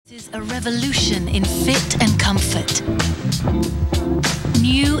Is a revolution in fit and comfort.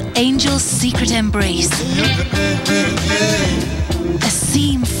 New Angel's Secret Embrace. A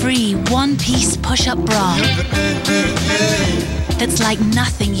seam-free one-piece push-up bra that's like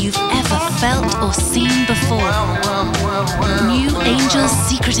nothing you've ever felt or seen before. New Angel's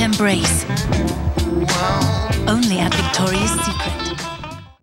Secret Embrace. Only at Victoria's Secret.